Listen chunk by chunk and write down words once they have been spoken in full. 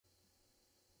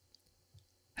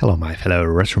Hello my fellow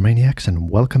Retromaniacs and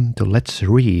welcome to Let's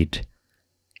Read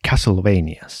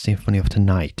Castlevania Symphony of the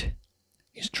Night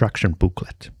instruction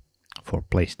booklet for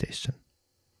PlayStation.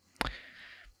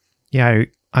 Yeah,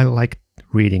 I like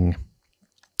reading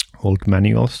old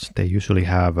manuals. They usually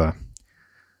have a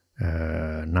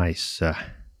nice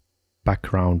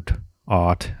background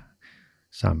art,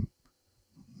 some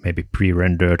maybe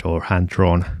pre-rendered or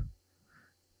hand-drawn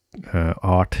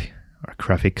art or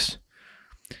graphics.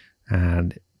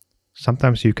 And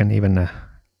sometimes you can even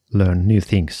learn new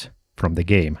things from the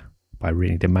game by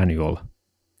reading the manual,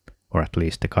 or at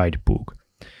least the guidebook.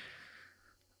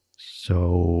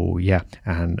 So yeah,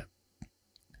 and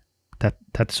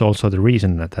that's also the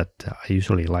reason that I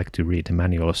usually like to read the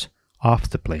manuals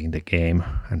after playing the game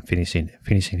and finishing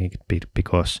it,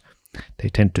 because they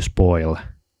tend to spoil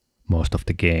most of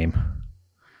the game.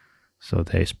 So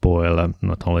they spoil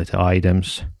not only the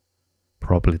items,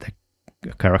 probably the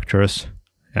characters,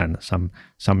 and some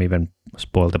even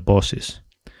spoil the bosses.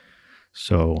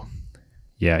 So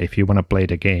yeah, if you want to play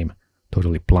the game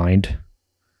totally blind,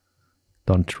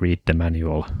 don't read the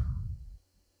manual.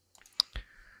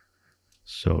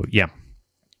 So yeah,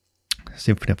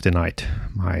 Symphony of the Night,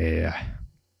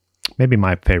 maybe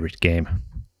my favorite game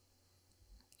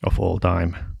of all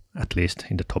time, at least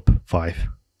in the top 5.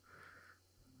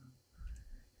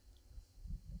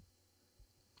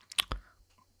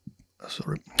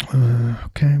 Sorry.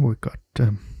 Okay, we got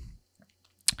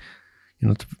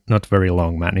not very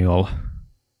long manual,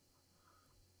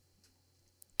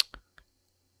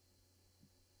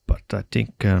 but I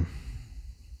think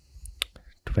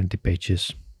 20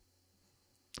 pages.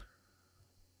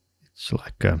 It's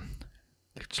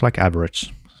like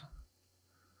average.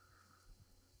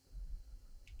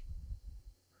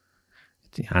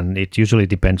 And it usually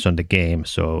depends on the game.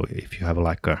 So if you have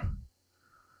like a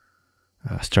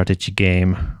strategy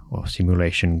game or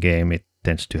simulation game, it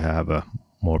tends to have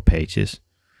more pages,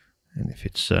 and if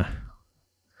it's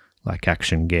like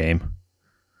action game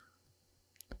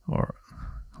or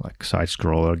like side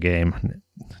scroller game,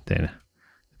 then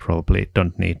probably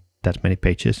don't need that many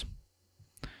pages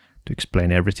to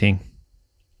explain everything.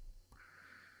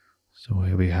 So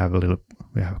here we have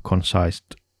concise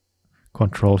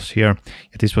controls here.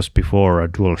 This was before a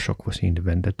DualShock was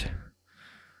invented.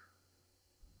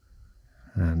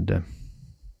 And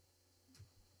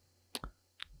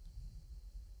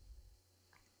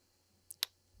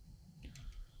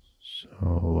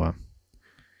so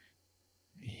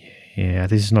yeah,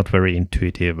 this is not very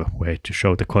intuitive way to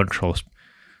show the controls.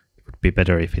 It would be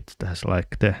better if it has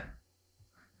like the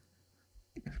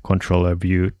controller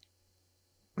view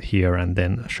here and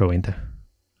then showing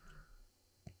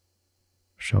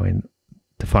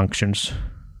the functions.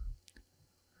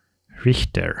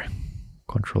 Richter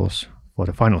controls for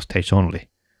the final stage only.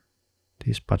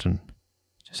 This button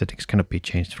settings cannot be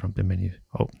changed from the menu.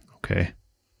 Oh, okay.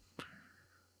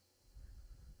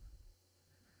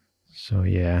 So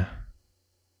yeah,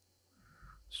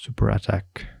 super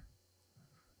attack,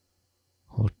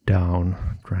 hold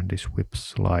down, Grandy's whip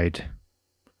slide,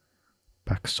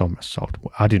 back somersault.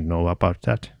 I didn't know about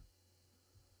that.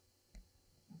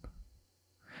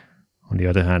 On the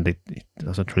other hand, it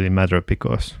doesn't really matter,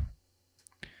 because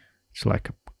it's like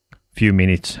a few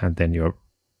minutes and then you're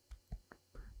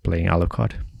playing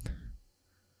Alucard.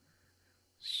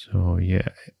 So yeah,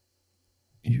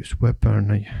 use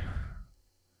weapon,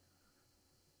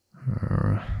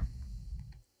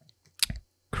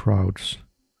 crowds,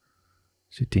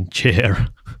 sitting chair,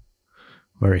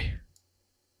 very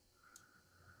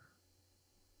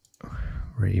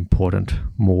important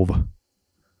move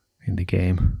in the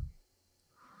game.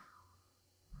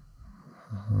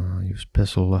 Use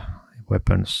special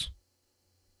weapons.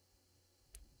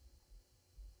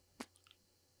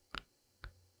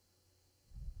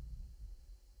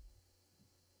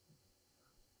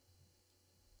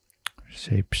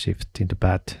 Shapeshift in the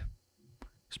bat.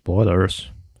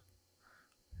 Spoilers.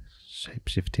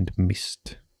 Shapeshift in the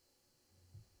mist.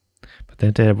 But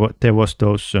then there was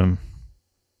those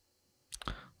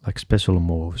like special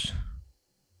moves.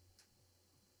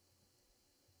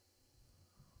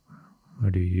 How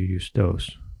do you use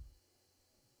those?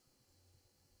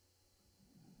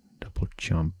 Double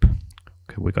jump.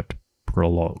 Okay, we got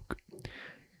prologue.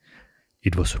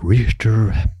 It was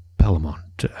Richter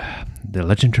Belmont, the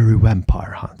legendary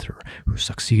vampire hunter, who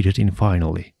succeeded in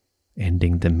finally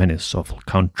ending the menace of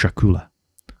Count Dracula,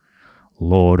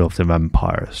 Lord of the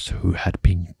Vampires, who had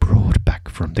been brought back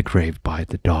from the grave by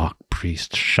the dark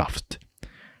priest Shaft.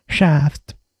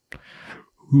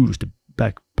 Who's the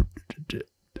back?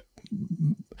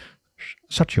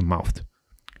 Shut your mouth.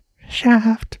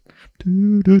 Shaft,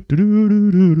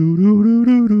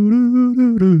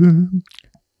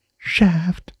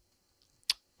 Shaft.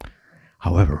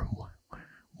 However,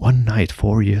 one night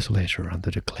 4 years later,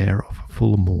 under the glare of a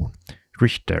full moon,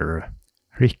 Richter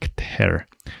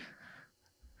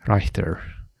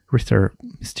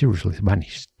mysteriously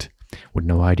vanished, with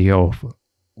no idea of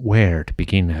where to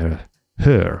begin her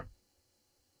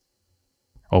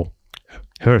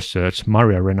search.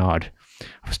 Maria Renard.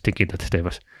 I was thinking that they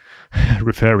was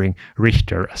referring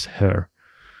Richter as her.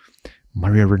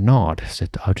 Maria Renard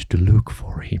set out to look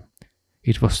for him.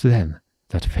 It was then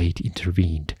that fate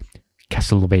intervened.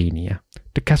 Castlevania,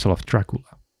 the castle of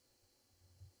Dracula.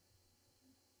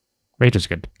 Wait a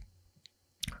second.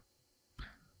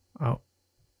 Oh,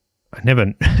 I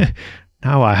never.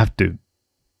 Now I have to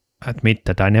admit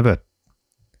that I never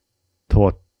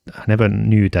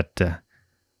knew that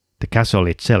the castle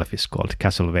itself is called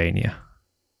Castlevania.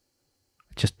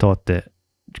 I just thought the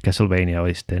Castlevania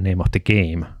is the name of the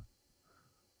game.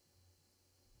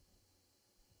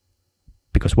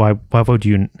 Because why would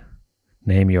you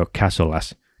name your castle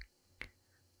as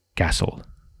Castle?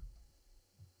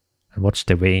 And what's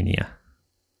the Vania?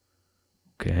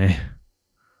 Okay.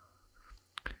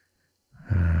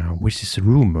 Which is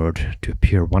rumored to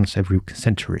appear once every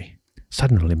century,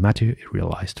 suddenly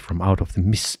materialized from out of the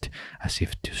mist as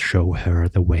if to show her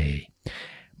the way.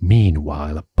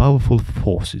 Meanwhile, powerful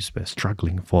forces were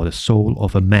struggling for the soul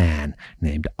of a man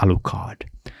named Alucard.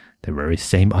 The very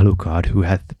same Alucard who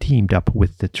had teamed up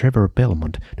with the Trevor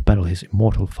Belmont to battle his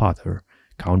immortal father,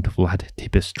 Count Vlad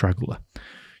Tepes Dracula.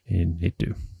 You need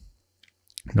to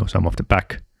know some of the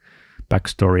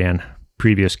backstory and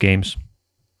previous games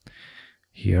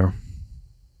here.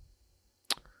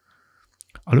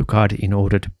 Alucard, in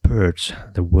order to purge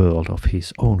the world of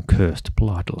his own cursed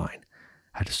bloodline,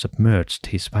 had submerged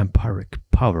his vampiric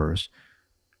powers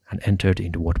and entered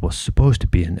into what was supposed to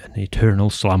be an eternal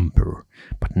slumber,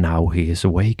 but now he is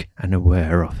awake and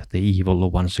aware of the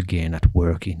evil once again at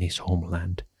work in his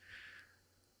homeland.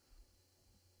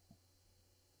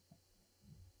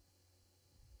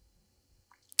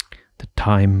 The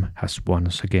time has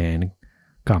once again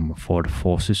come for the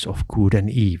forces of good and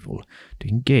evil to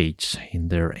engage in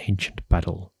their ancient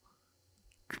battle.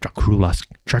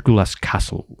 Dracula's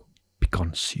castle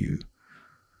beckons you,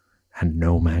 and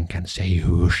no man can say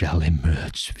who shall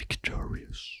emerge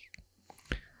victorious.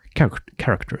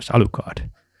 Characters: Alucard.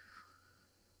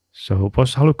 So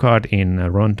was Alucard in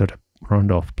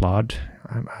Rondo of Blood?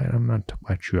 I'm not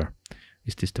quite sure.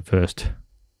 Is this the first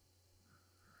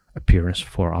appearance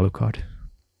for Alucard?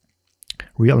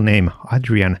 Real name: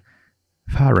 Adrian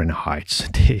Fahrenheit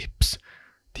Tepes.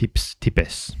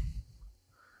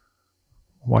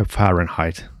 Why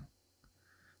Fahrenheit?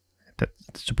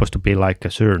 That's supposed to be like a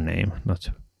surname, not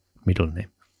a middle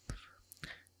name.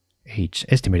 Age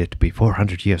estimated to be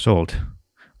 400 years old.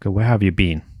 Okay, where have you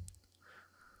been?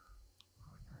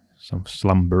 Some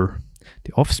slumber.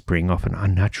 The offspring of an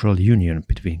unnatural union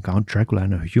between Count Dracula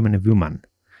and a human woman.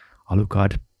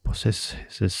 Alucard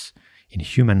possesses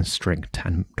inhuman strength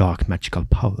and dark magical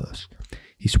powers.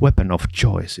 His weapon of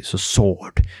choice is a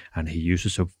sword, and he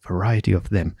uses a variety of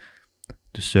them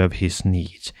to serve his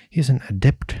needs. He is an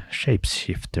adept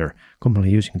shapeshifter, commonly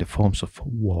using the forms of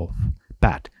wolf,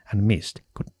 bat, and mist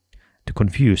to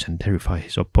confuse and terrify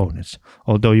his opponents,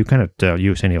 although you cannot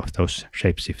use any of those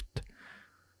shapeshift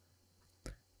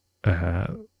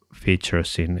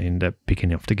features in the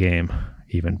beginning of the game,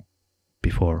 even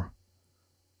before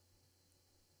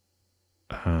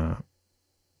the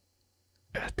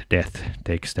death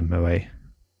takes them away.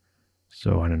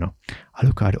 So I don't know.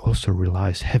 Alucard also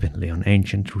relies heavily on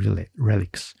ancient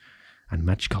relics and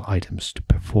magical items to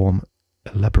perform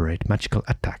elaborate magical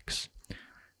attacks.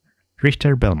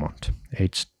 Richter Belmont,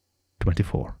 aged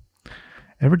 24.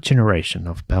 Every generation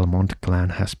of Belmont clan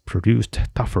has produced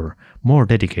tougher, more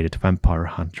dedicated vampire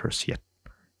hunters.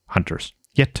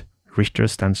 Yet Richter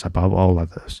stands above all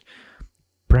others,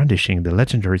 brandishing the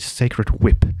legendary sacred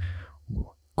whip.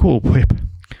 Cool whip,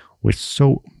 which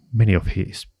so many of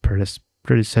his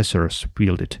predecessors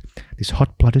wielded. This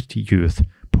hot-blooded youth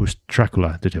pushed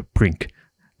Dracula to the brink,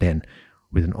 then,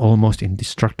 with an almost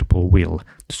indestructible will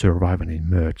to survive and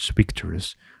emerge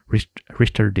victorious,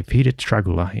 Richter defeated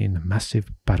Dracula in a massive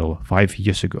battle 5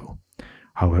 years ago.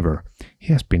 However,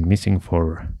 he has been missing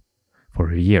for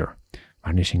a year,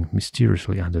 vanishing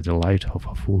mysteriously under the light of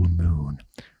a full moon.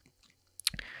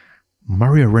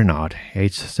 Maria Renard,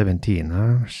 age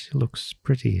 17. She looks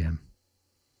pretty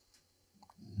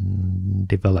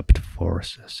developed for a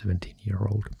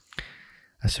 17-year-old.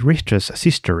 As Richter's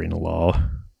sister-in-law,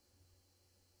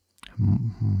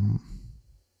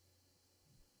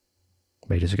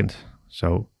 Wait a second.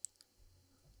 So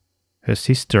her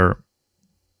sister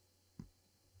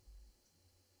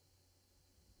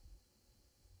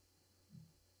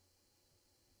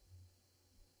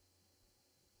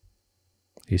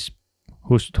is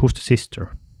who's the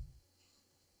sister?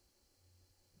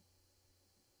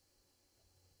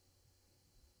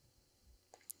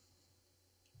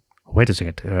 Wait a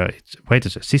second. Wait a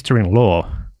second. Sister-in-law.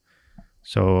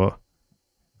 So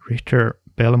Richter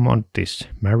Belmont is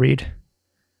married,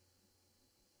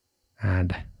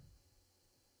 and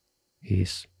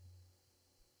his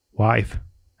wife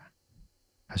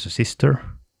has a sister.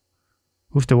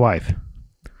 Who's the wife?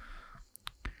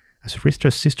 As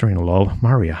Richter's sister-in-law,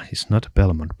 Maria is not a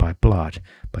Belmont by blood,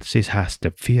 but she has the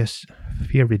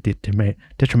fiery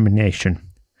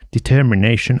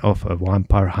determination of a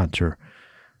vampire hunter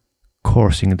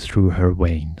coursing through her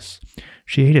veins.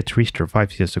 She hated Richter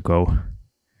 5 years ago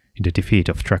in the defeat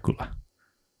of Dracula,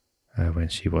 when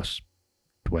she was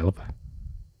 12,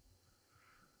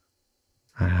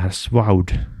 and has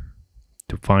vowed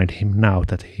to find him now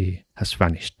that he has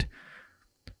vanished.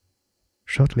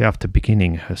 Shortly after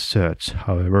beginning her search,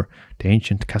 however, the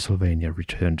ancient Castlevania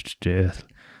returned to the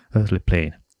earthly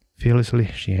plane.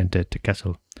 Fearlessly, she entered the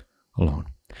castle alone.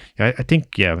 Yeah, I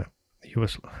think, yeah, he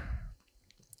was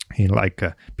in like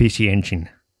a PC Engine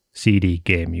CD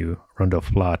game. You Round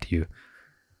of Blood. You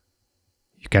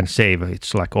can save.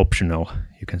 It's like optional.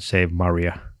 You can save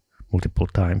Maria multiple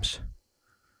times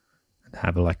and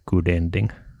have a like good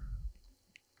ending.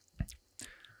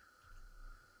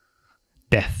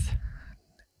 Death.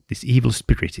 This evil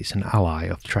spirit is an ally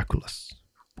of Dracula's,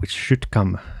 which should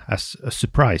come as a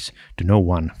surprise to no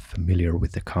one familiar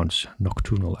with the Count's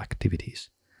nocturnal activities.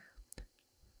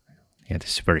 Yeah,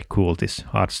 this is very cool, this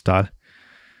art style.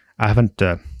 I haven't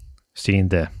seen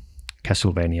the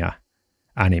Castlevania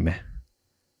anime,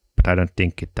 but I don't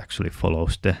think it actually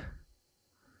follows the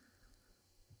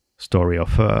story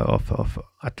of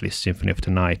at least Symphony of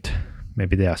the Night.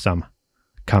 Maybe there are some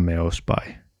cameos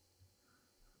by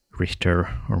Richter,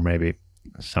 or maybe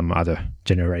some other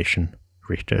generation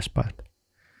Richters, but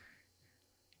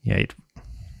yeah, I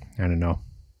don't know.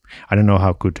 I don't know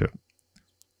how good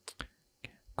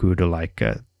like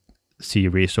a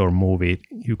series or movie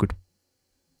you could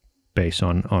base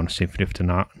on Symphony of the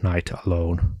Night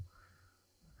alone.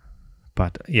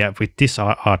 But yeah, with this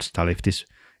art style, if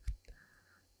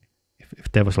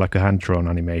there was like a hand-drawn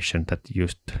animation that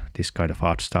used this kind of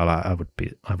art style, I would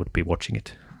be watching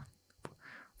it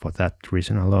for that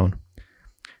reason alone.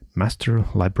 Master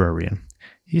Librarian.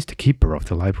 He is the keeper of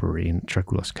the library in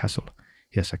Dracula's castle.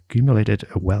 He has accumulated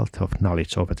a wealth of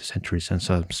knowledge over the centuries and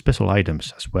some special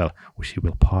items as well, which he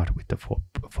will part with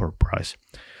for a price.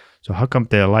 So how come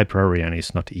the librarian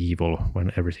is not evil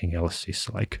when everything else is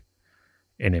like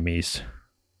enemies?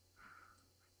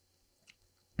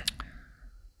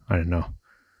 I don't know.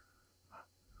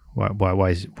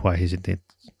 Why isn't it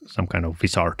some kind of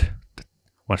wizard that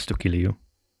wants to kill you?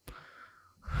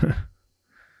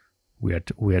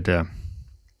 weird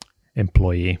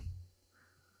employee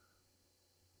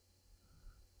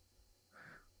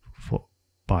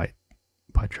by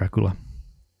Dracula.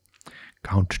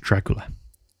 Count Dracula.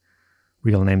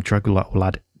 Real name Dracula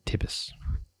Vlad Tibes.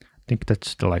 I think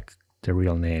that's the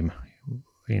real name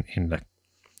in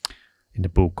the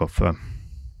book of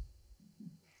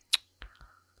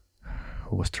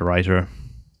who was the writer.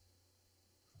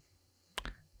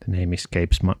 The name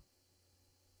escapes my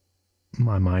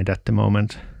mind at the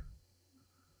moment.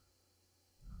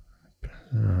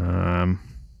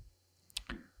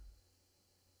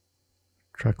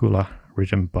 Dracula,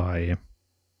 written by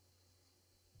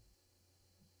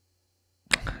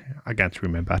I can't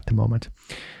remember at the moment.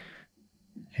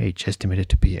 Age estimated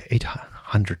to be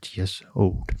 800 years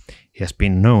old. He has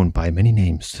been known by many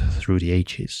names through the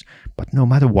ages, but no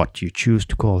matter what you choose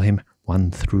to call him, one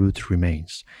truth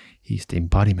remains. He is the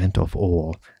embodiment of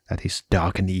all that is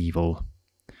dark and evil.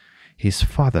 He is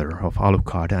father of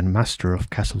Alucard and master of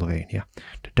Castlevania,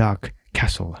 the dark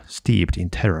castle steeped in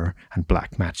terror and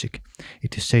black magic.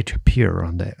 It is said to appear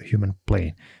on the human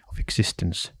plane of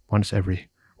existence once every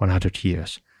 100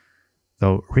 years.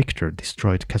 Though Richter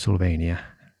destroyed Castlevania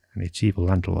and its evil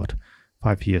landlord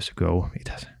 5 years ago,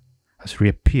 it has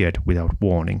reappeared without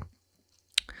warning.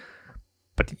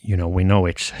 But we know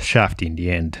it's Shaft in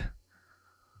the end,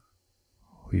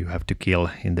 who you have to kill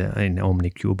in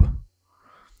Omnicube.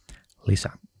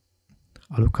 Lisa,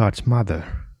 Alucard's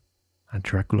mother and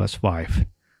Dracula's wife.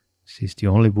 She's the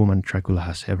only woman Dracula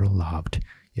has ever loved,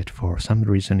 yet for some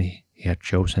reason he had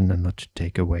chosen not to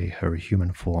take away her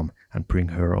human form and bring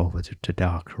her over to the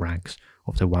dark ranks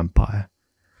of the vampire.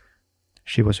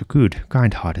 She was a good,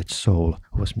 kind-hearted soul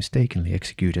who was mistakenly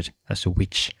executed as a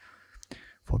witch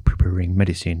for preparing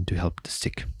medicine to help the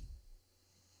sick.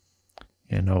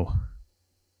 No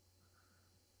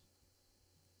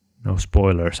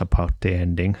spoilers about the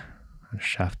ending. And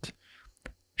Shaft,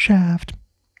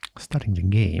 starting the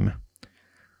game.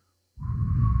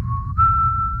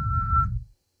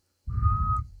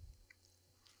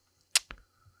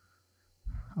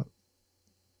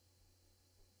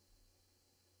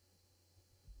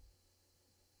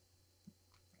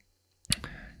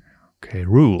 Okay,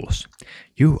 rules.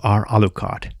 You are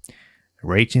Alucard.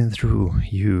 Raging through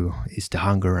you is the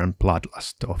hunger and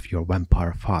bloodlust of your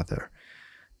vampire father,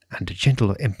 and the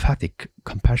gentle, emphatic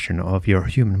compassion of your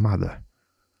human mother.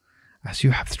 As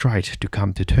you have tried to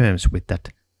come to terms with that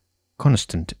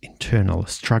constant internal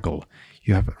struggle,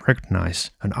 you have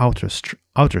recognized an outer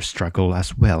struggle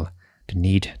as well, the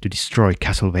need to destroy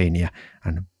Castlevania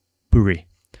and bury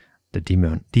the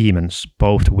demons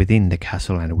both within the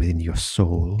castle and within your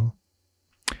soul.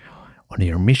 On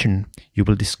your mission, you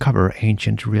will discover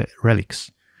ancient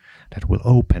relics that will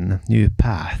open new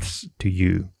paths to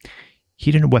you.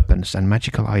 Hidden weapons and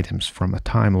magical items from a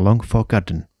time long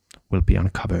forgotten will be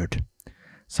uncovered.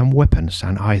 Some weapons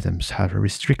and items have a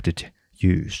restricted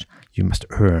use. You must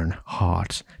earn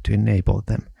hearts to enable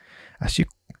them. As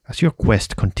your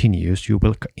quest continues, you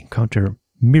will encounter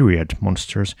myriad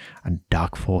monsters and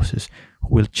dark forces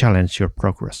who will challenge your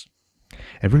progress.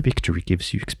 Every victory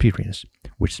gives you experience,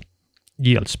 which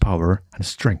yields power and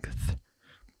strength.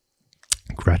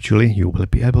 Gradually, you will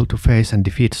be able to face and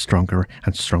defeat stronger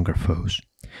and stronger foes.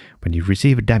 When you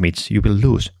receive damage, you will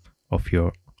lose of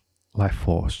your life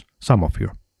force, some of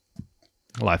your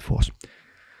life force.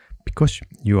 Because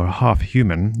you are half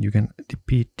human, you can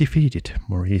be defeated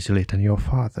more easily than your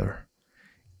father.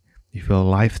 If your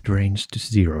life drains to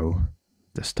zero,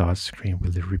 the start screen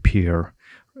will reappear,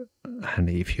 and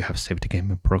if you have saved the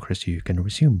game in progress, you can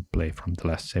resume play from the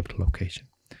last saved location.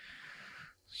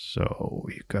 So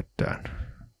you got that.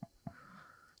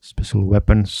 Special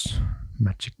weapons,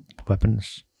 magic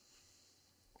weapons.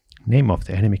 Name of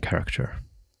the enemy character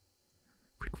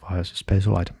requires a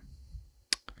special item.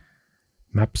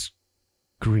 Map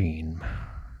screen.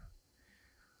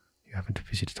 You haven't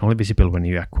visited. Only visible when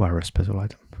you acquire a special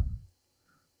item.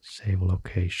 Save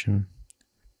location.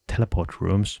 Teleport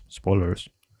rooms. Spoilers.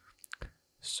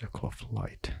 Circle of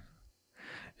light.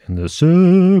 In the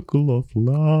circle of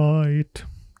light.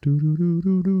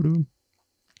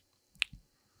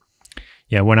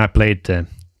 Yeah, when I played the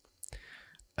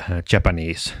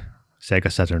Japanese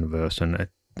Sega Saturn version,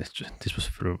 this was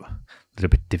a little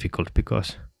bit difficult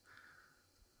because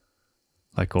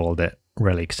like all the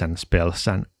relics and spells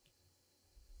and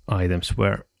items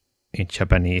were in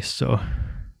Japanese, so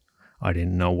I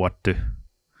didn't know what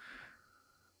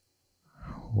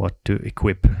to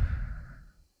equip.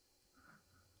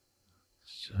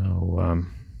 So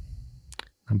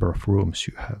number of rooms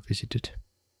you have visited.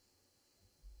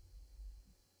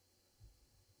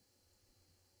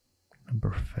 Number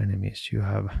of enemies you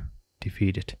have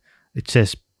defeated. It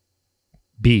says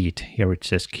beat, here it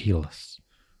says kills.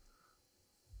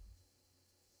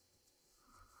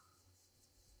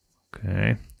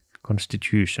 Okay.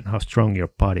 Constitution, how strong your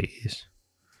body is.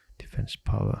 Defense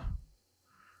power.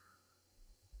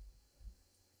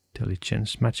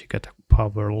 Intelligence, magic attack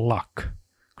power, luck,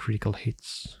 critical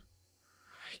hits.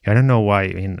 Yeah, I don't know why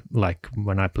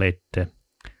when I played the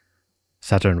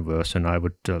Saturn version, I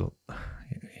would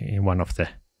in one of the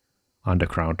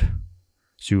underground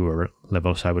sewer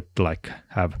levels, I would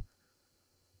have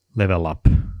level up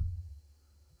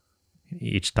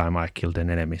each time I killed an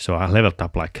enemy. So I leveled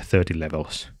up 30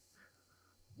 levels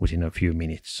within a few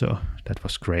minutes. So that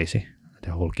was crazy.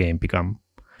 The whole game became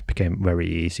very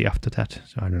easy after that.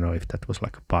 So I don't know if that was a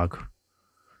bug.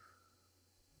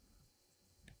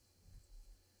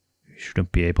 You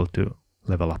shouldn't be able to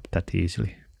level up that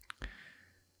easily.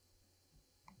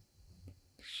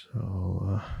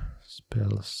 So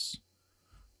spells,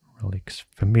 relics,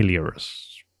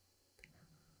 familiars.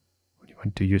 When you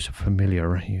want to use a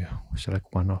familiar, you select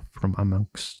one from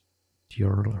amongst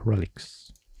your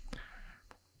relics.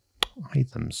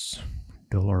 Items,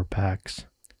 dollar bags,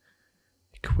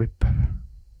 equipments.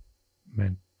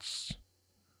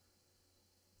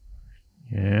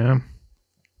 Yeah.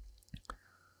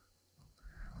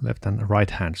 Left and right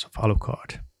hands of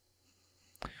Alucard.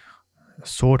 A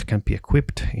sword can be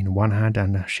equipped in one hand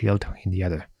and a shield in the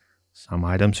other. Some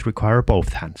items require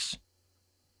both hands.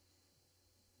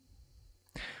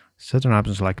 Certain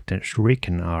items like the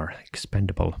shuriken are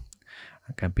expendable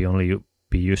and can only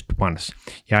be used once.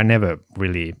 Yeah, I never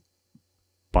really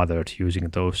bothered using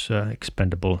those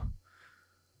expendable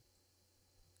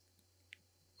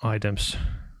items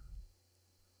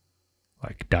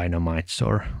like dynamites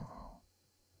or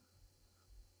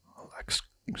like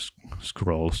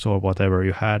scrolls or whatever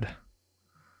you had.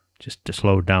 Just to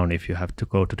slow down if you have to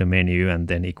go to the menu and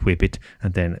then equip it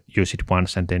and then use it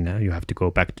once, and then you have to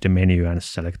go back to the menu and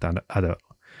select other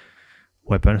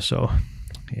weapons. So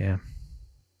yeah.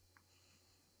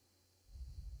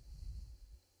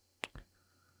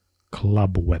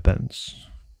 Club weapons.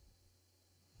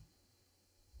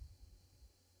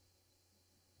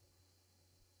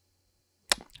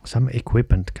 Some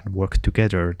equipment can work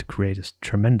together to create a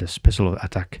tremendous special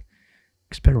attack.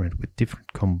 Experiment with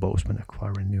different combos when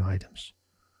acquiring new items.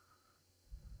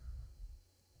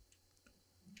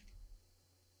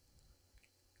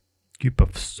 Cube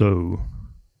of Soul.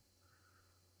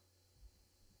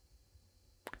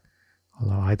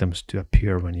 Allow items to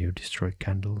appear when you destroy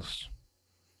candles.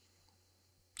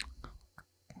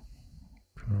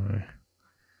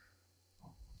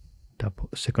 Double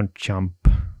second jump.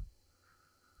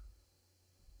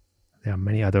 There are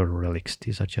many other relics.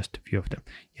 These are just a few of them.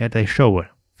 Yeah, they show a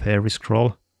fairy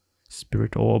scroll,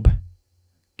 spirit orb,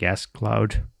 gas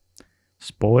cloud,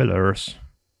 spoilers,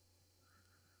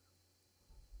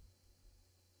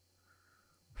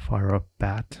 fire up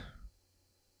bat,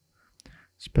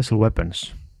 special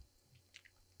weapons.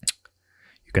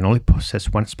 You can only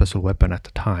possess one special weapon at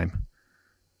a time.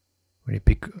 When you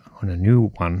pick on a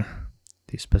new one,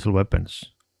 these special weapons,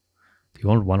 the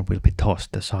old one will be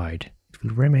tossed aside. It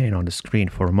will remain on the screen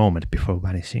for a moment before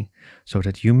vanishing, so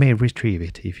that you may retrieve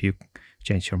it if you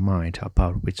change your mind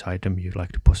about which item you'd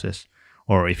like to possess,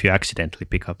 or if you accidentally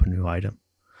pick up a new item.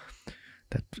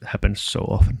 That happens so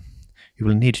often. You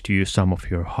will need to use some of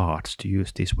your hearts to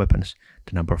use these weapons.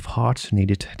 The number of hearts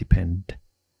needed depend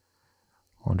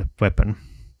on the weapon.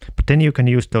 But then you can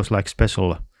use those like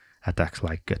special attacks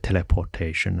like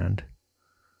teleportation and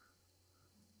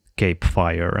cape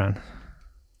fire and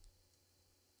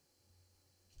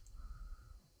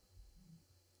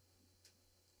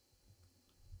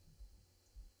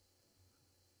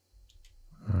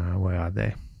where are they?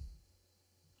 I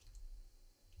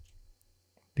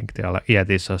think they are like, yeah,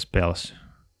 these are spells.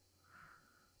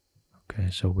 Okay,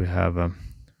 so we have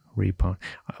rebound.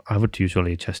 I would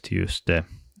usually just use the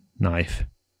knife,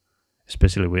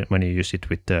 especially when you use it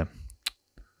with the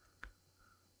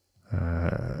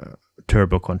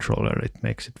turbo controller. It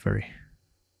makes it very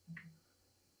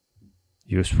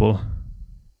useful.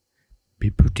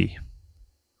 Bibuti,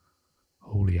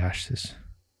 holy ashes.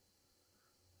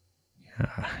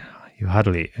 You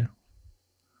hardly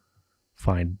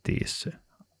find these.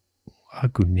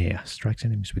 Agunea strikes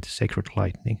enemies with sacred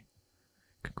lightning.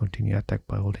 You can continue attack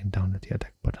by holding down the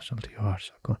attack button until your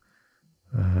hearts are gone.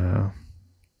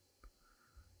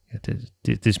 Yeah,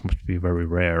 this must be very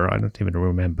rare. I don't even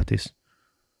remember this.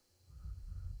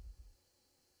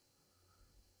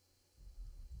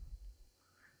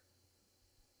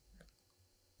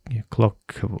 Yeah,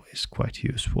 clock is quite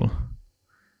useful.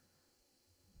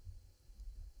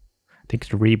 I think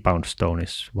the rebound stone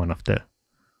is one of the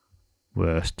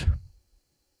worst.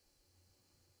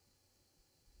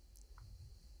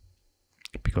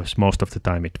 Because most of the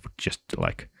time it would just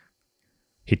like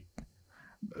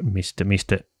miss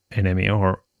the enemy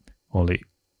or only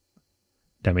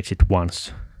damage it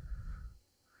once.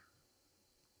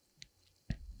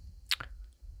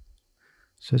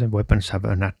 Certain weapons have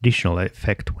an additional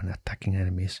effect when attacking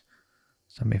enemies.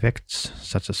 Some effects,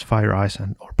 such as fire, ice,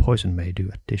 or poison, may do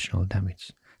additional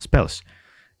damage. Spells.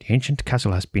 The ancient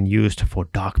castle has been used for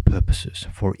dark purposes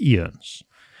for eons.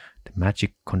 The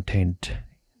magic contained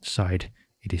inside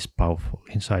it is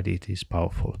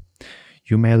powerful.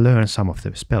 You may learn some of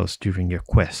the spells during your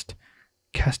quest.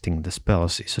 Casting the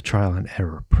spells is a trial and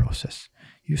error process.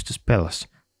 Use the spells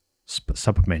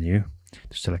submenu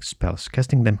to select spells.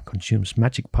 Casting them consumes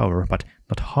magic power, but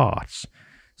not hearts.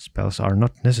 Spells are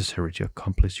not necessary to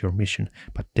accomplish your mission,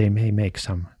 but they may make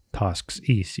some tasks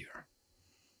easier.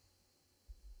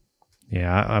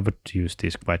 Yeah, I would use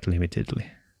these quite limitedly.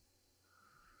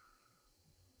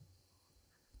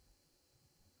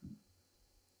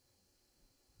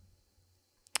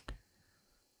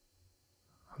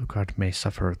 Alucard may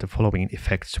suffer the following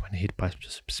effects when hit by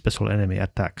special enemy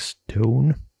attacks.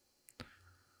 Stone.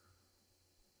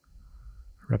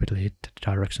 Rapidly hit the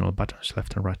directional buttons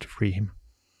left and right to free him.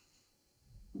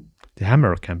 The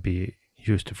hammer can be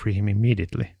used to free him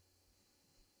immediately.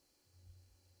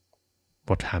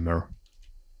 What hammer?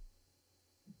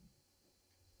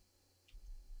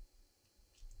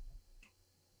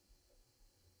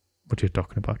 What are you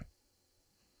talking about?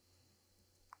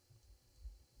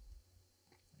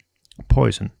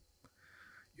 Poison.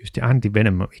 Use the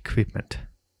anti-venom equipment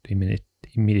to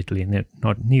immediately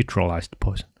not neutralized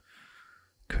poison.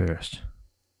 Curse.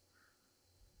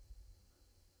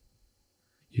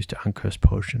 Use the uncurse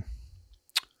potion.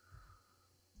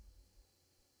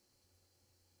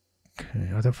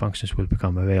 Okay, other functions will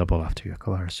become available after you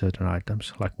acquire certain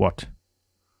items. Like what?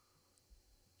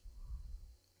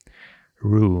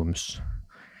 Rooms.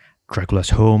 Dracula's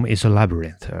home is a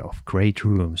labyrinth of great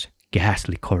rooms,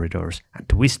 ghastly corridors, and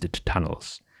twisted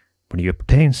tunnels. When you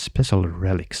obtain special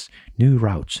relics, new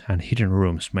routes and hidden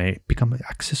rooms may become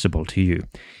accessible to you,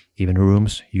 even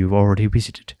rooms you've already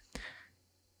visited.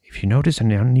 If you notice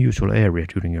an unusual area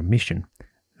during your mission,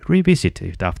 revisit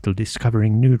it after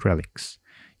discovering new relics.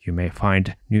 You may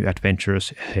find new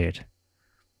adventures ahead.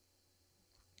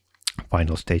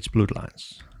 Final stage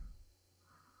bloodlines.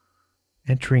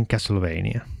 Entering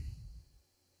Castlevania.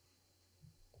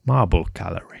 Marble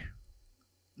Gallery.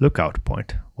 Lookout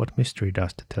point. What mystery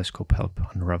does the telescope help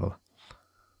unravel?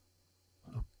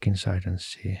 Look inside and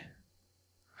see.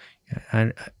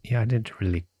 I didn't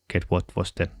really get what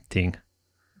was the thing.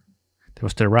 There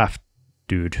was the raft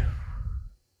dude.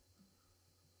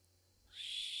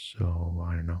 So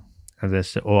I don't know. And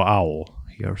there's the owl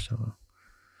here. So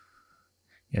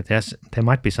yeah, there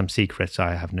might be some secrets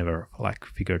I have never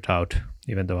figured out,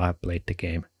 even though I've played the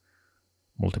game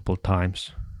multiple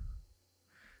times.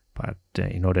 But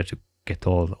in order to get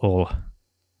all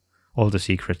the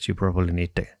secrets, you probably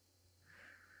need the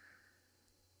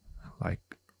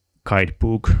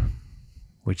guidebook,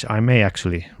 which I may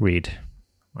actually read,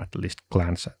 or at least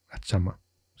glance at some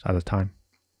other time.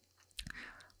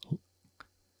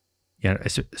 Yeah,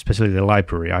 especially the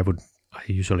library. I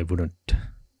usually wouldn't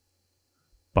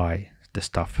buy the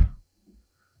stuff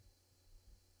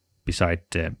beside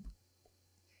the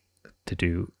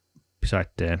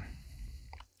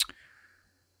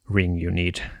ring you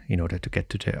need in order to get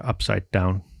to the upside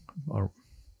down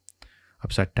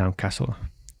castle.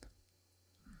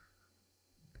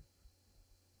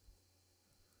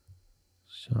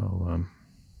 So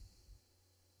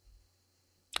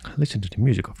listen to the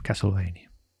music of Castlevania.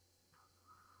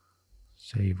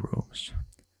 Save rooms.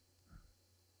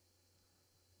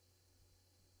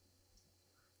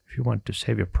 If you want to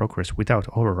save your progress without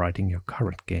overwriting your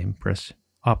current game, press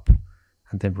up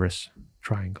and then press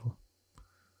triangle.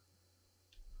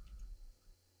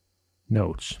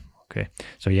 Notes. Okay,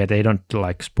 so yeah, they don't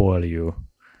spoil you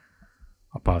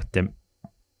about the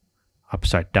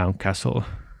upside down castle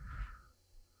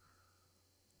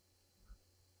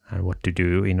and what to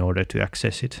do in order to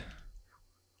access it,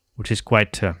 which is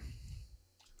quite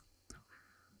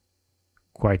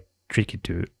tricky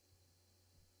to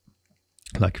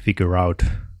figure out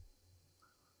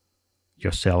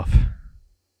yourself.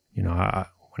 You know,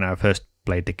 when I first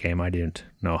played the game, I didn't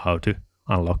know how to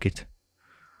unlock it.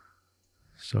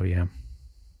 So yeah.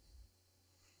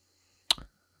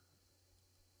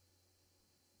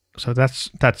 So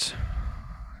that's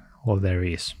all there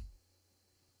is.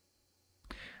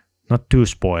 Not too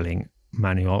spoiling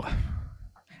manual,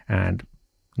 and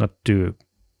not too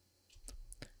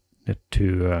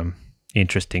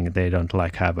interesting. They don't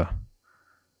have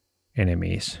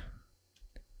enemies.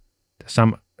 There's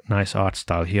some nice art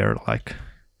style here,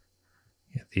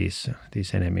 these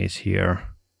enemies here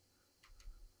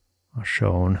are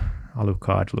shown.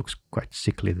 Alucard looks quite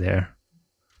sickly there.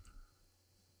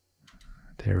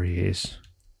 There he is.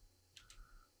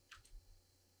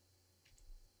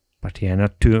 But yeah,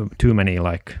 not too many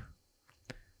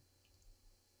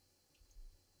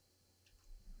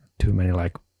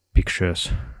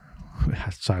pictures. We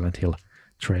had Silent Hill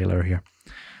trailer here.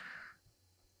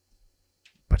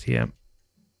 But yeah,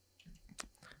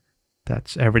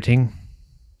 that's everything.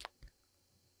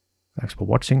 Thanks for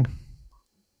watching.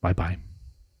 Bye bye.